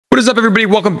What is up, everybody?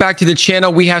 Welcome back to the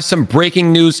channel. We have some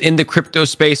breaking news in the crypto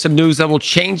space, some news that will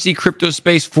change the crypto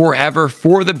space forever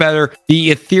for the better.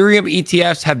 The Ethereum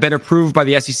ETFs have been approved by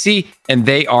the SEC and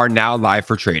they are now live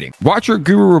for trading. Watcher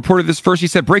Guru reported this first. He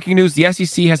said, breaking news, the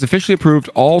SEC has officially approved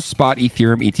all spot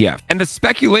Ethereum ETF. And the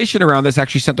speculation around this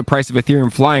actually sent the price of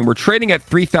Ethereum flying. We're trading at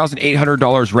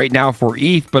 $3,800 right now for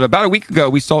ETH, but about a week ago,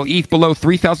 we saw ETH below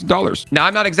 $3,000. Now,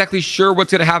 I'm not exactly sure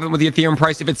what's going to happen with the Ethereum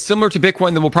price. If it's similar to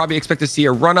Bitcoin, then we'll probably expect to see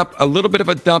a run up, a little bit of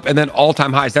a dump, and then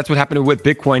all-time highs. That's what happened with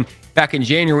Bitcoin back in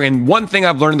January. And one thing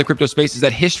I've learned in the crypto space is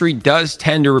that history does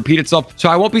tend to repeat itself. So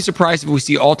I won't be surprised if we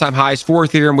see all-time highs for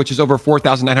Ethereum, which is over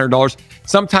 $4,900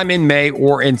 sometime in May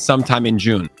or sometime in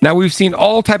June. Now, we've seen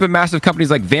all type of massive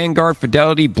companies like Vanguard,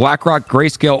 Fidelity, BlackRock,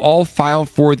 Grayscale all file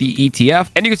for the ETF.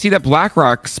 And you can see that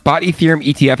BlackRock spot Ethereum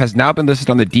ETF has now been listed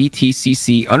on the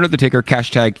DTCC under the ticker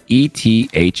hashtag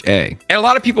ETHA. And a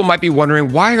lot of people might be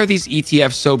wondering, why are these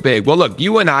ETFs so big? Well, look,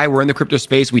 you and I were in the crypto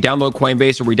space. We download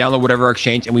Coinbase or we download whatever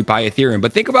exchange and we buy Ethereum.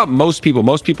 But think about most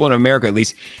people in America, at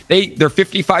least, they're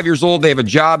 55 years old. They have a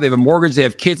job, they have a mortgage, they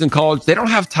have kids in college. They don't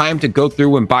have time to go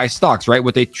through and buy stocks, right?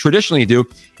 What they traditionally do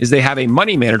is they have a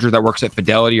money manager that works at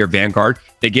Fidelity or Vanguard.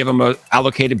 They give them an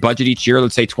allocated budget each year,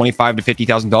 let's say $25,000 to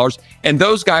 $50,000. And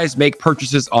those guys make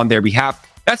purchases on their behalf.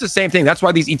 That's the same thing. That's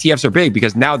why these ETFs are big,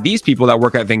 because now these people that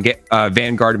work at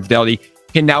Vanguard and Fidelity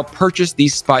can now purchase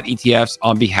these spot ETFs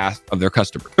on behalf of their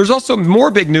customers. There's also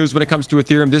more big news when it comes to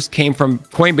Ethereum. This came from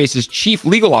Coinbase's chief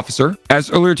legal officer.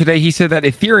 As earlier today, he said that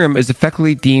Ethereum is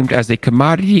effectively deemed as a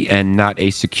commodity and not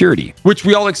a security, which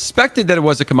we all expected that it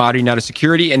was a commodity, not a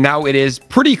security. And now it is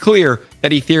pretty clear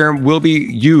that Ethereum will be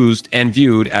used and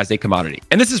viewed as a commodity.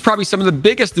 And this is probably some of the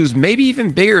biggest news, maybe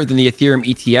even bigger than the Ethereum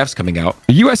ETFs coming out.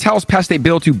 The U.S. House passed a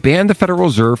bill to ban the Federal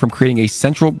Reserve from creating a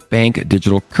central bank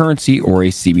digital currency or a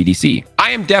CBDC.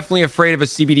 I am definitely afraid of a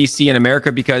CBDC in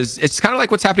America because it's kind of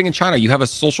like what's happening in China. You have a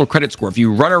social credit score. If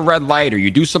you run a red light or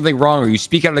you do something wrong or you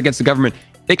speak out against the government,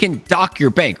 they can dock your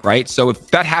bank, right? So if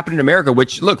that happened in America,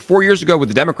 which look, 4 years ago with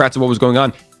the Democrats and what was going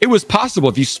on, it was possible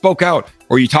if you spoke out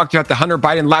or you talked about the Hunter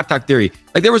Biden laptop theory.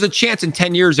 Like there was a chance in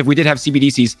 10 years, if we did have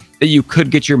CBDCs, that you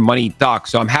could get your money docked.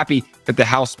 So I'm happy that the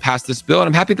House passed this bill and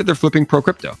I'm happy that they're flipping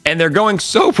pro-crypto. And they're going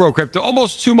so pro-crypto,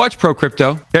 almost too much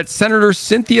pro-crypto, that Senator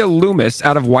Cynthia Loomis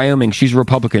out of Wyoming, she's a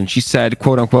Republican, she said,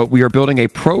 quote unquote, we are building a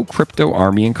pro-crypto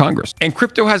army in Congress. And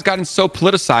crypto has gotten so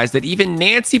politicized that even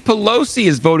Nancy Pelosi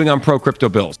is voting on pro-crypto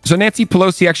bills. So Nancy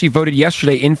Pelosi actually voted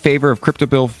yesterday in favor of Crypto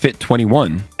Bill Fit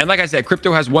 21. And like I said,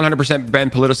 crypto has 100% been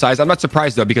politicized. I'm not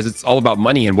surprised though, because it's all about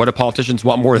money, and what do politicians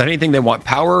want more than anything? They want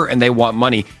power and they want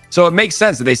money. So it makes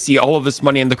sense that they see all of this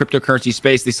money in the cryptocurrency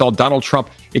space. They saw Donald Trump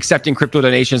accepting crypto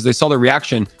donations. They saw the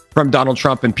reaction from Donald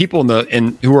Trump and people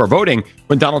who are voting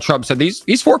when Donald Trump said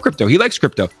he's for crypto. He likes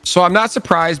crypto. So I'm not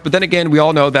surprised. But then again, we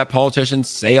all know that politicians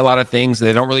say a lot of things.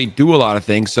 They don't really do a lot of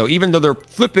things. So even though they're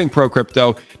flipping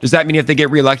pro-crypto, does that mean if they get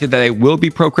reelected that they will be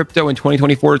pro-crypto in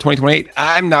 2024 to 2028?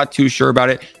 I'm not too sure about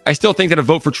it. I still think that a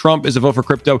vote for Trump is a vote for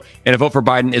crypto and a vote for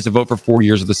Biden is a vote for 4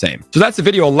 years of the same. So that's the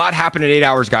video. A lot happened in 8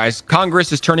 hours, guys.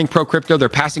 Congress is turning pro-crypto. They're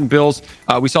passing bills.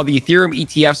 We saw the Ethereum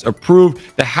ETFs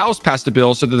approved. The House passed a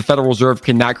bill so that the Federal Reserve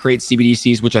cannot create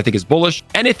CBDCs, which I think is bullish.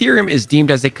 And Ethereum is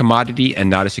deemed as a commodity and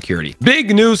not a security.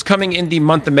 Big news coming in the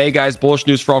month of May, guys. Bullish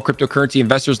news for all cryptocurrency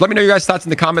investors. Let me know your guys' thoughts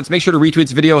in the comments. Make sure to retweet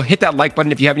this video. Hit that like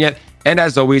button if you haven't yet. And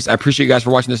as always, I appreciate you guys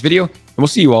for watching this video. And we'll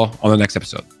see you all on the next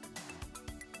episode.